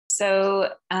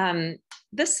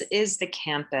This is the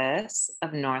campus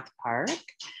of North Park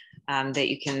that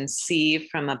you can see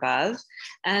from above.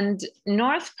 And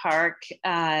North Park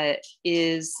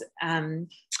is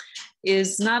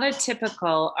not a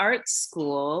typical art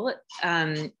school.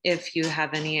 If you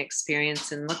have any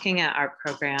experience in looking at art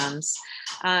programs.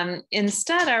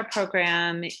 Instead, our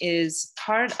program is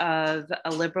part of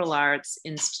a liberal arts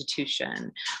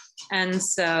institution. And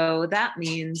so that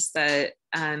means that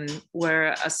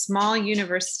we're a small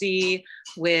university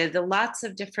with lots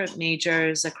of different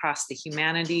majors across the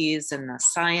humanities and the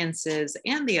sciences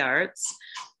and the arts.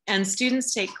 And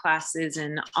students take classes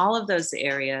in all of those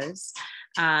areas.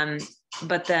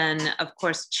 But then, of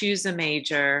course, choose a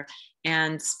major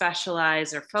and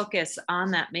specialize or focus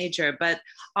on that major. But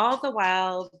all the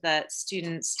while that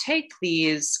students take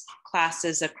these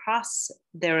classes across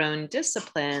their own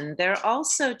discipline, they're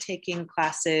also taking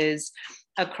classes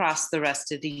across the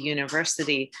rest of the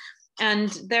university. And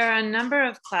there are a number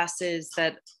of classes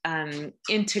that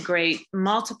integrate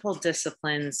multiple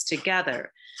disciplines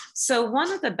together. So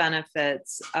one of the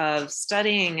benefits of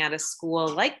studying at a school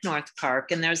like North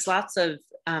Park, and there's lots of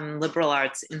liberal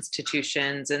arts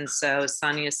institutions, and so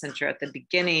Sonia Center at the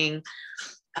beginning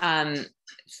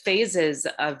phases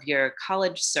of your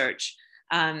college search.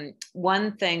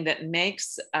 One thing that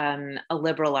makes a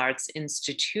liberal arts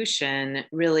institution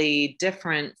really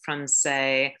different from,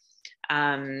 say,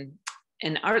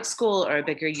 an art school or a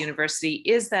bigger university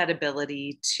is that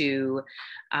ability to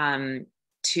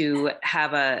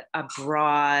have a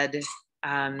broad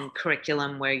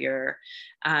curriculum where you're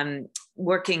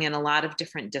working in a lot of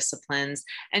different disciplines.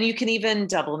 And you can even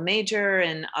double major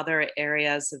in other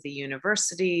areas of the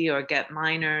university or get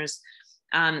minors.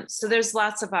 So there's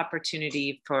lots of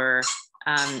opportunity for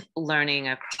learning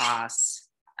across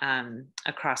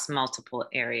multiple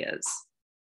areas.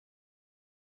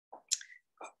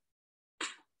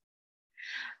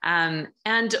 And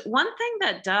one thing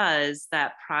that does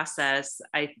that process,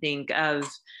 I think, of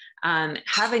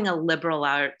having a liberal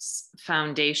arts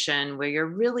foundation where you're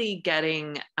really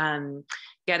getting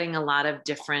a lot of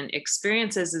different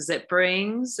experiences is it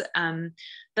brings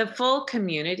the full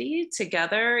community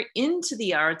together into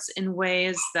the arts in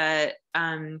ways that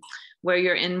where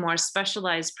you're in more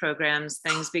specialized programs,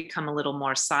 things become a little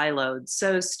more siloed.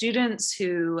 So students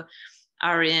who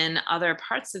are in other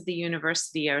parts of the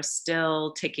university are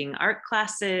still taking art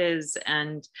classes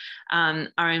and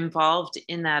are involved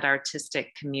in that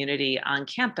artistic community on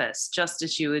campus, just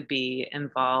as you would be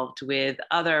involved with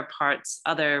other parts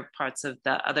of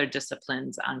the other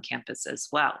disciplines on campus as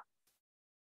well.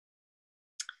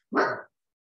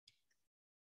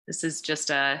 This is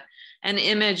just an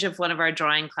image of one of our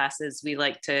drawing classes. We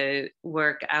like to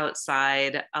work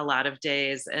outside a lot of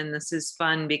days, and this is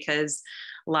fun because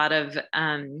a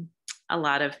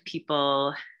lot of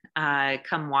people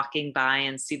come walking by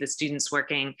and see the students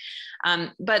working.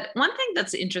 But one thing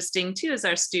that's interesting too is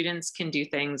our students can do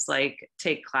things like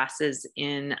take classes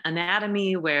in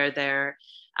anatomy where they're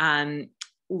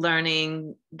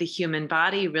learning the human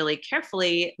body really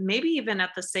carefully, maybe even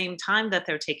at the same time that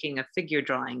they're taking a figure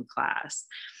drawing class.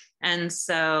 And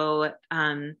so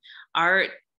art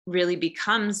really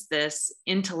becomes this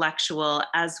intellectual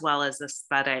as well as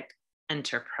aesthetic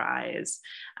enterprise.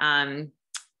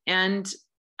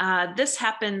 This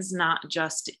happens not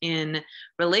just in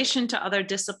relation to other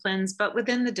disciplines, but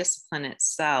within the discipline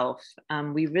itself.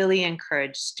 We really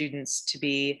encourage students to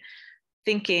be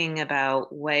thinking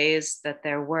about ways that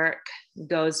their work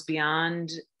goes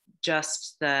beyond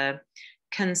just the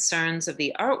concerns of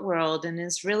the art world and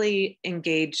is really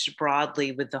engaged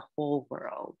broadly with the whole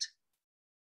world.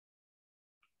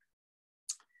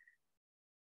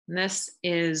 This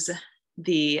is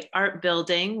the art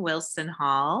building, Wilson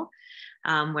Hall,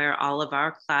 where all of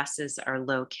our classes are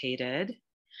located.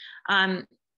 And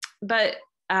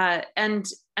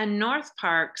North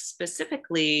Park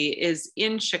specifically is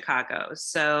in Chicago.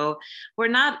 So we're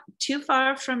not too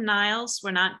far from Niles.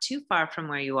 We're not too far from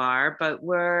where you are, but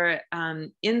we're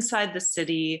inside the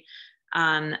city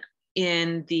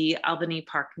in the Albany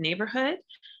Park neighborhood.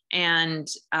 And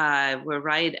we're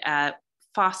right at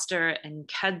Foster and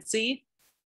Kedzie.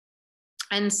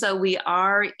 And so we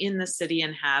are in the city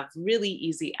and have really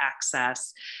easy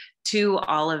access to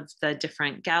all of the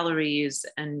different galleries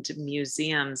and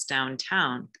museums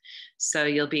downtown. So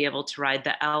you'll be able to ride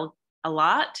the L a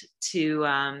lot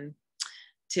to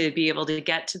be able to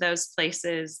get to those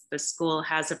places. The school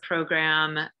has a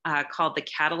program called the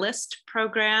Catalyst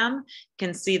program. You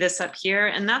can see this up here,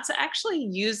 and that's actually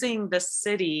using the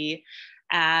city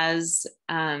as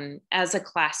a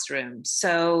classroom.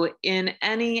 So in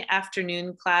any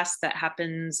afternoon class that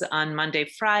happens on Monday,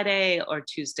 Friday, or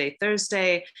Tuesday,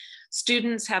 Thursday,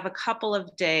 students have a couple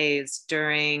of days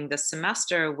during the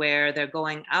semester where they're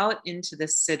going out into the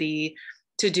city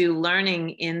to do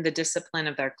learning in the discipline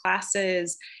of their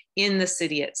classes in the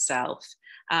city itself.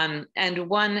 And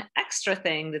one extra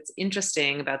thing that's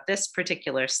interesting about this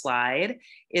particular slide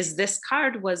is this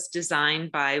card was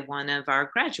designed by one of our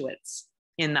graduates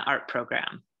in the art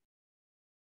program.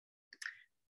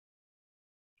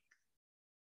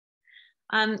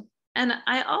 And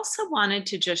I also wanted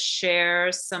to just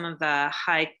share some of the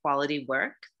high quality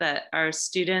work that our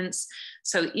students,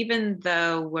 so even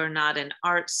though we're not an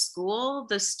art school,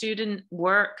 the student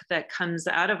work that comes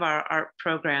out of our art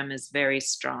program is very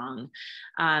strong.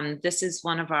 This is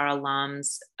one of our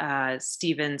alums,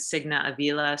 Steven Signa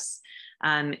Avilas,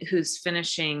 who's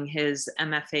finishing his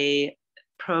MFA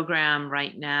program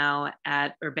right now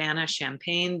at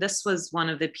Urbana-Champaign. This was one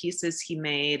of the pieces he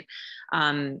made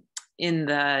in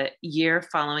the year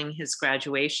following his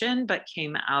graduation, but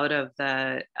came out of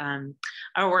the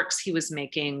our works he was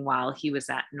making while he was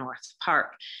at North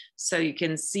Park. So you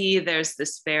can see there's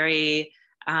this very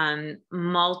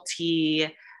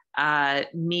multi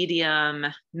medium,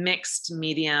 mixed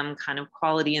medium kind of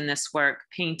quality in this work: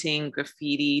 painting,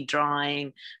 graffiti,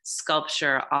 drawing,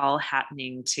 sculpture, all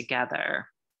happening together.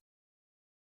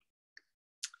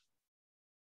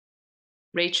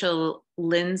 Rachel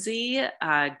Lindsay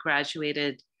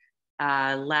graduated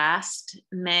last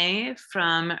May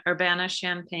from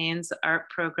Urbana-Champaign's art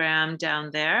program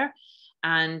down there.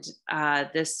 And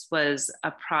this was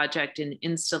a project, an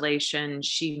installation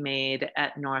she made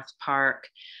at North Park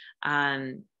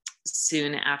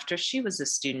soon after she was a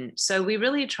student. So we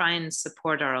really try and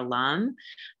support our alum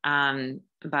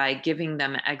by giving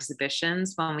them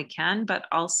exhibitions when we can, but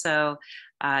also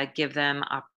give them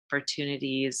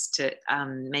opportunities to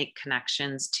make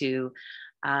connections to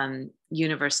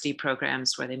university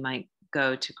programs where they might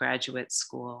go to graduate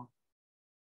school.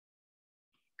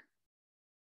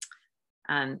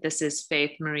 This is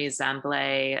Faith Marie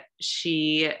Zamblay.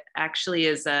 She actually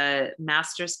is a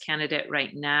master's candidate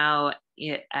right now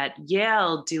at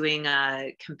Yale doing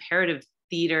a comparative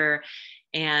theater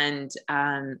and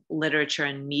literature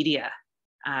and media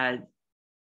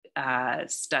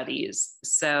studies.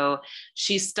 So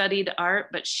she studied art,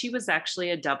 but she was actually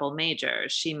a double major.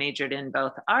 She majored in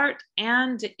both art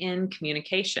and in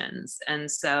communications. And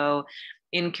so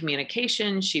in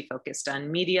communication, she focused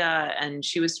on media, and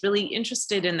she was really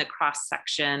interested in the cross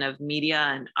section of media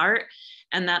and art.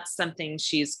 And that's something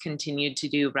she's continued to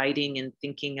do, writing and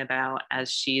thinking about as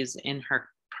she's in her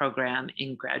program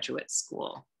in graduate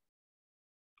school.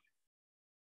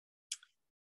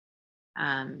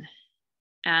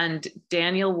 And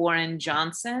Daniel Warren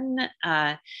Johnson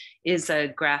is a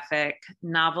graphic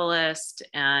novelist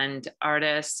and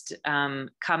artist,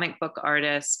 comic book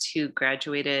artist who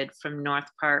graduated from North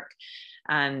Park.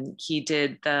 He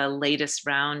did the latest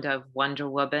round of Wonder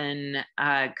Woman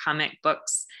comic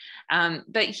books.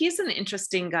 But he's an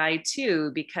interesting guy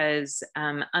too, because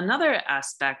another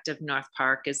aspect of North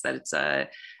Park is that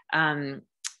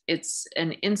it's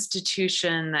an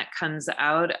institution that comes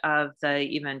out of the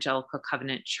Evangelical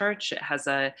Covenant Church. It has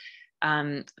a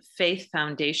faith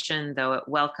foundation, though it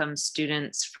welcomes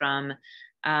students from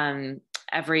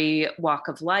every walk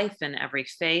of life and every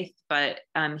faith. But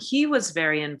he was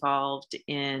very involved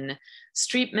in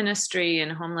street ministry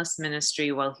and homeless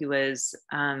ministry while he was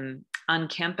on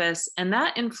campus. And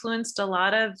that influenced a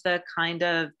lot of the kind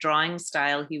of drawing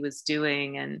style he was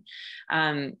doing.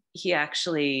 And he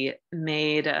actually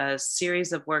made a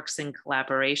series of works in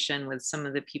collaboration with some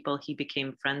of the people he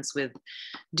became friends with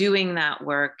doing that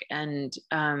work, and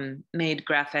made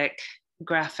graphic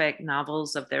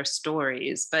novels of their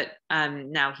stories. But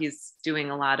now he's doing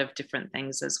a lot of different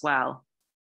things as well.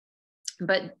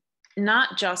 But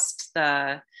not just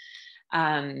the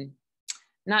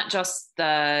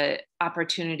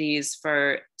opportunities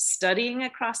for studying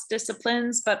across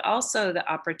disciplines, but also the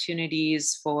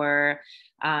opportunities for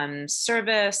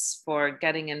service, for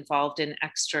getting involved in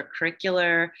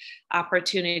extracurricular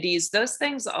opportunities. Those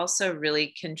things also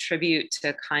really contribute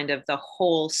to kind of the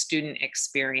whole student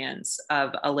experience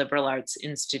of a liberal arts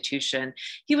institution.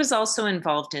 He was also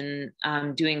involved in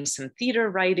doing some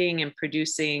theater writing and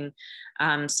producing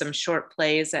some short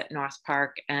plays at North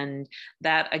Park. And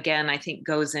that, again, I think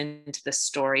goes into the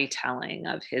storytelling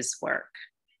of his work.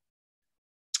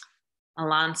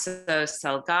 Alonso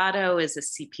Salgado is a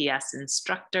CPS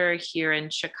instructor here in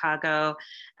Chicago.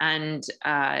 And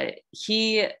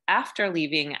he, after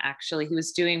leaving, actually, he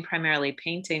was doing primarily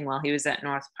painting while he was at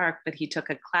North Park, but he took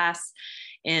a class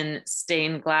in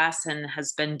stained glass and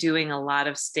has been doing a lot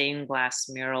of stained glass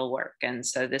mural work. And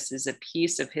so this is a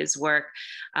piece of his work.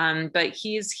 But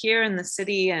he's here in the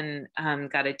city and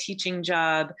got a teaching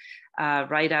job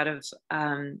right out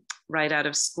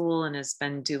of school, and has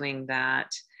been doing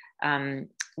that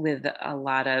with a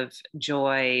lot of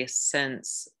joy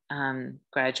since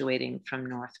graduating from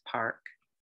North Park.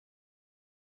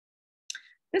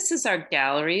 This is our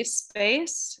gallery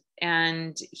space,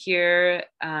 and here,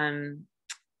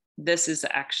 this is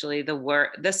actually the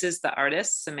work. This is the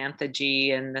artist, Samantha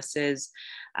G, and this is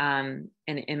an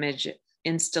image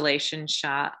installation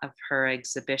shot of her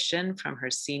exhibition from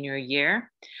her senior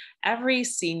year. Every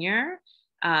senior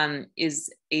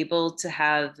is able to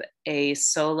have a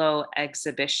solo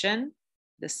exhibition.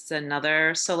 This is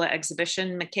another solo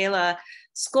exhibition. Michaela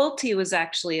Scolti was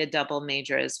actually a double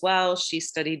major as well. She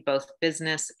studied both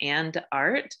business and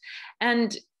art.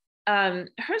 And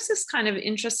hers is kind of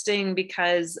interesting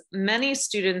because many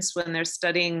students, when they're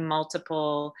studying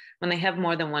multiple, when they have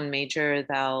more than one major,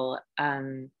 they'll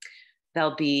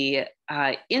be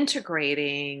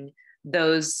integrating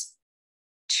those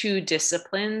two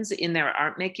disciplines in their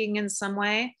art making in some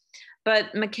way.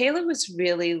 But Michaela was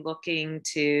really looking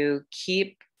to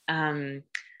keep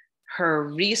her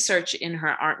research in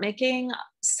her art making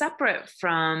separate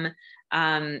from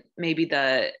maybe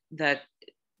the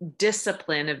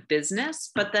discipline of business,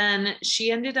 but then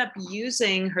she ended up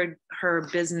using her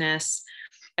business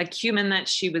acumen that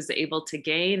she was able to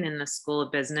gain in the School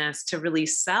of Business to really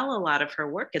sell a lot of her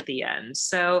work at the end.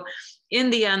 So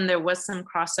in the end, there was some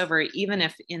crossover, even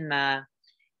if in the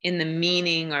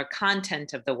meaning or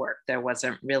content of the work, there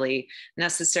wasn't really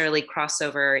necessarily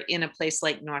crossover. In a place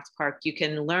like North Park, you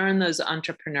can learn those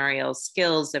entrepreneurial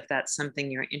skills if that's something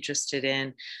you're interested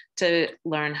in, to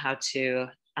learn how to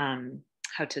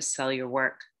sell your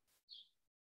work.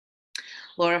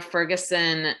 Laura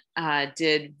Ferguson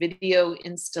did video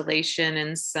installation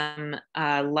and some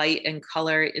light and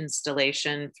color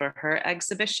installation for her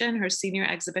exhibition, her senior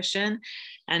exhibition.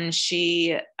 And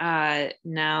she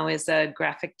now is a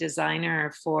graphic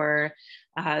designer for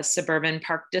suburban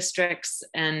park districts,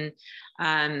 and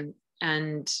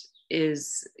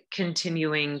is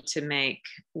continuing to make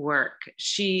work.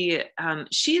 She's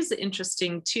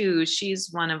interesting too.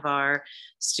 She's one of our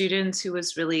students who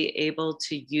was really able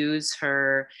to use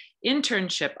her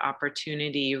internship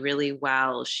opportunity really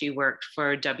well. She worked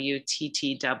for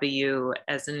WTTW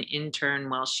as an intern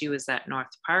while she was at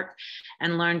North Park,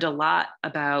 and learned a lot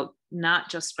about not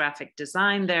just graphic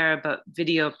design there, but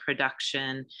video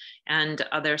production and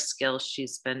other skills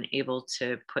she's been able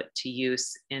to put to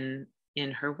use in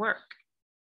her work.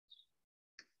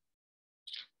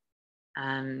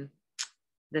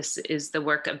 This is the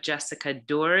work of Jessica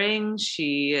Doring.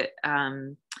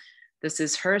 This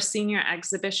is her senior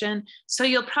exhibition. So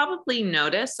you'll probably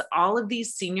notice all of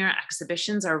these senior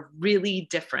exhibitions are really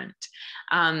different.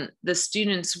 The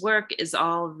students' work is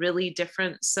all really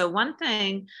different. So one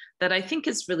thing that I think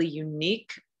is really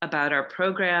unique about our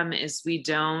program is we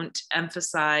don't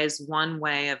emphasize one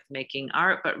way of making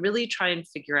art, but really try and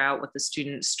figure out what the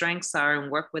students' strengths are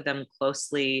and work with them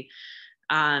closely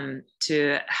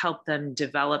to help them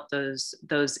develop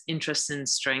those interests and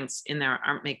strengths in their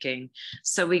art making.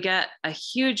 So we get a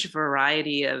huge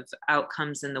variety of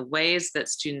outcomes in the ways that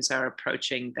students are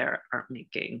approaching their art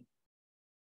making.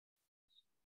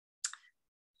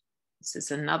 This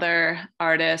is another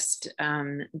artist,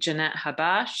 Jeanette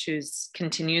Habash, who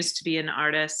continues to be an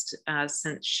artist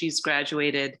since she's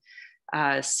graduated.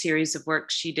 A series of work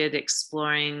she did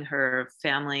exploring her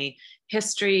family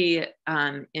history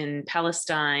in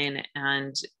Palestine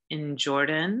and in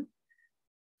Jordan,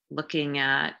 looking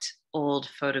at old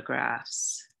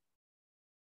photographs.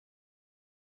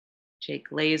 Jake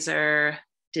Laser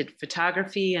did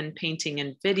photography and painting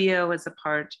and video as a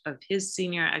part of his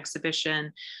senior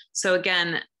exhibition. So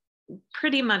again,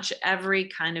 pretty much every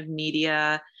kind of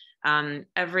media,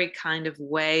 every kind of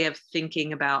way of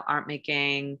thinking about art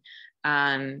making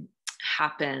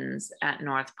happens at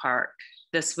North Park.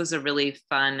 This was a really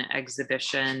fun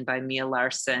exhibition by Mia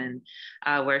Larson,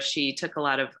 where she took a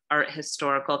lot of art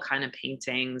historical kind of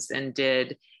paintings and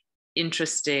did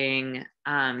interesting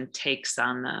takes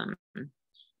on them.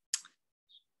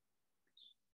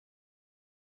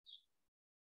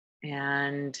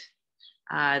 And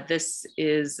this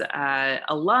is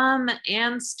alum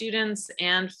and students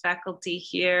and faculty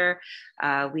here.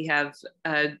 We have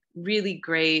a really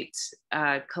great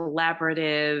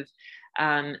collaborative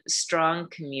strong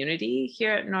community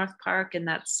here at North Park, and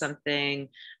that's something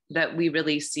that we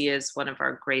really see as one of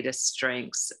our greatest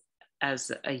strengths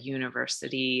as a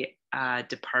university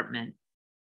department.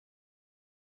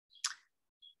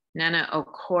 Nana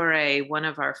Okore, one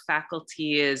of our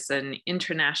faculty, is an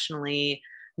internationally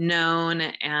known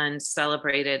and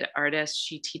celebrated artist.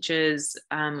 She teaches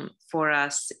for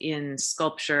us in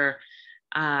sculpture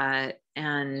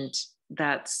and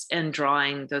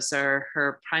drawing. Those are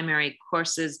her primary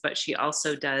courses, but she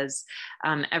also does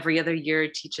every other year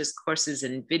teaches courses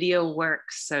in video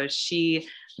work. So she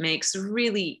makes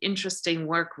really interesting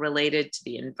work related to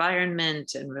the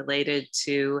environment and related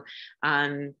to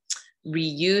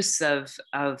reuse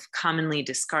of commonly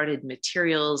discarded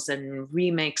materials and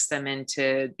remakes them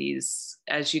into these,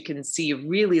 as you can see,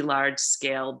 really large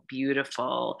scale,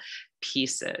 beautiful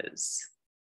pieces.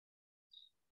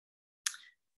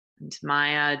 And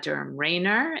Maya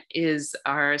Durham-Rayner is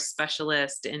our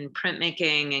specialist in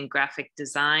printmaking and graphic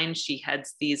design. She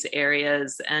heads these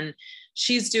areas, and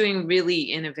she's doing really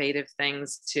innovative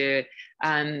things to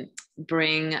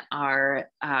bring our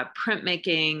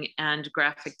printmaking and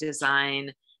graphic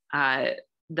design,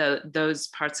 those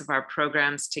parts of our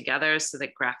programs together so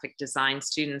that graphic design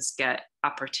students get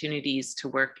opportunities to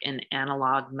work in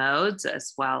analog modes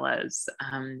as well as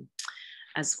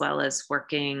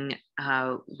working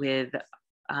with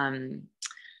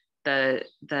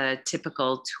the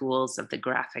typical tools of the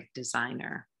graphic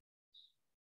designer.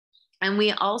 And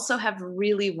we also have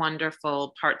really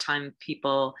wonderful part-time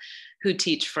people who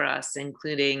teach for us,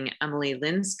 including Emily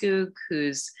Lindskog,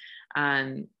 who's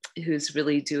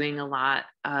really doing a lot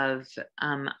of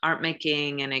art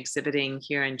making and exhibiting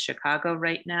here in Chicago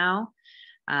right now.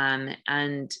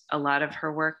 And a lot of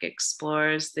her work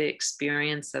explores the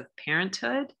experience of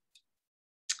parenthood.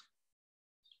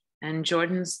 And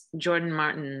Jordan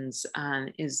Martins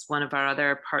is one of our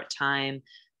other part-time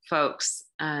folks.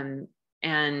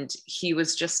 And he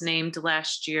was just named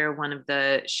last year one of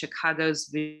the Chicago's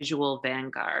Visual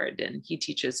Vanguard. And he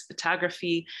teaches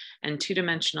photography and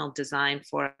two-dimensional design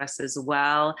for us, as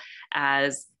well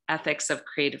as ethics of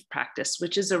creative practice,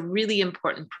 which is a really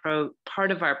important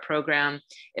part of our program.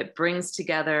 It brings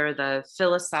together the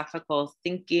philosophical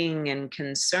thinking and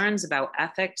concerns about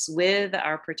ethics with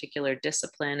our particular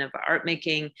discipline of art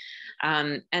making,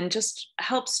 and just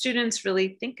helps students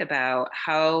really think about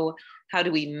how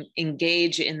do we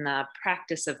engage in the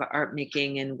practice of art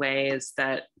making in ways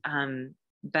that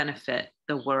benefit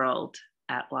the world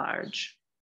at large.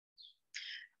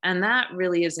 And that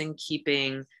really is in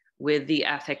keeping with the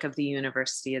ethic of the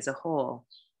university as a whole.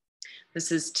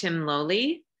 This is Tim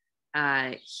Lowley.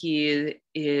 He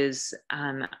is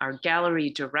our gallery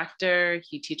director.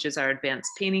 He teaches our advanced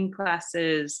painting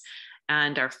classes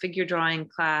and our figure drawing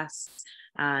class,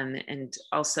 and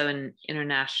also an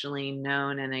internationally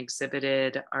known and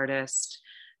exhibited artist.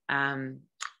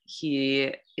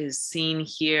 He is seen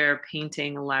here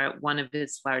painting one of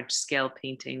his large scale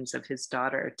paintings of his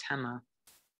daughter, Tema.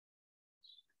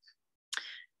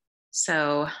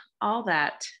 So all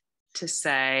that to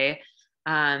say,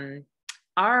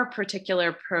 our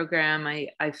particular program,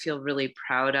 I feel really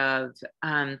proud of,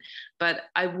 but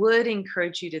I would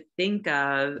encourage you to think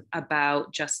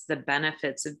about just the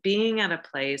benefits of being at a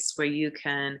place where you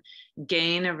can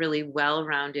gain a really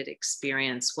well-rounded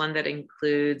experience, one that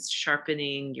includes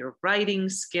sharpening your writing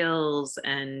skills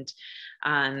and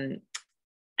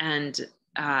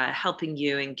helping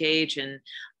you engage in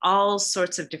all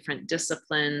sorts of different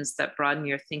disciplines that broaden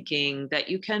your thinking, that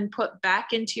you can put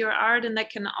back into your art and that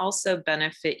can also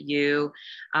benefit you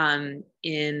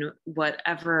in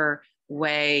whatever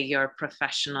way your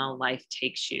professional life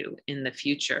takes you in the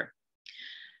future.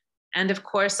 And of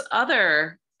course,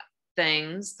 other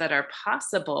things that are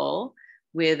possible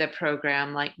with a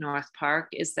program like North Park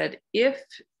is that if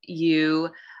you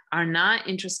are not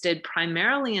interested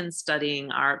primarily in studying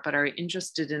art, but are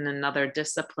interested in another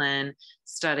discipline,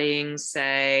 studying,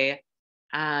 say,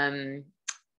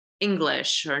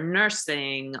 English or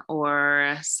nursing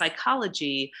or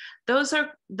psychology, those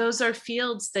are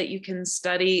fields that you can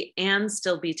study and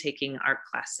still be taking art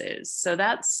classes. So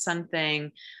that's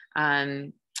something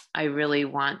I really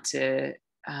want to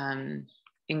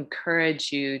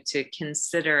encourage you to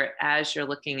consider as you're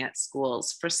looking at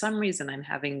schools. For some reason, I'm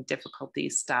having difficulty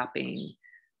stopping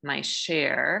my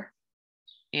share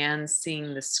and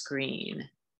seeing the screen.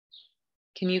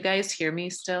 Can you guys hear me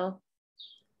still?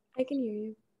 I can hear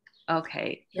you.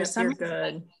 Okay. Yes, you're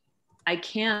good. I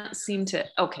can't seem to,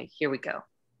 okay, here we go.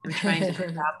 I'm trying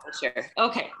to stop the share.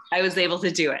 Okay, I was able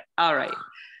to do it. All right,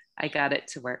 I got it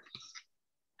to work.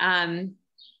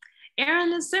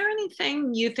 Erin, is there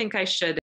anything you think I should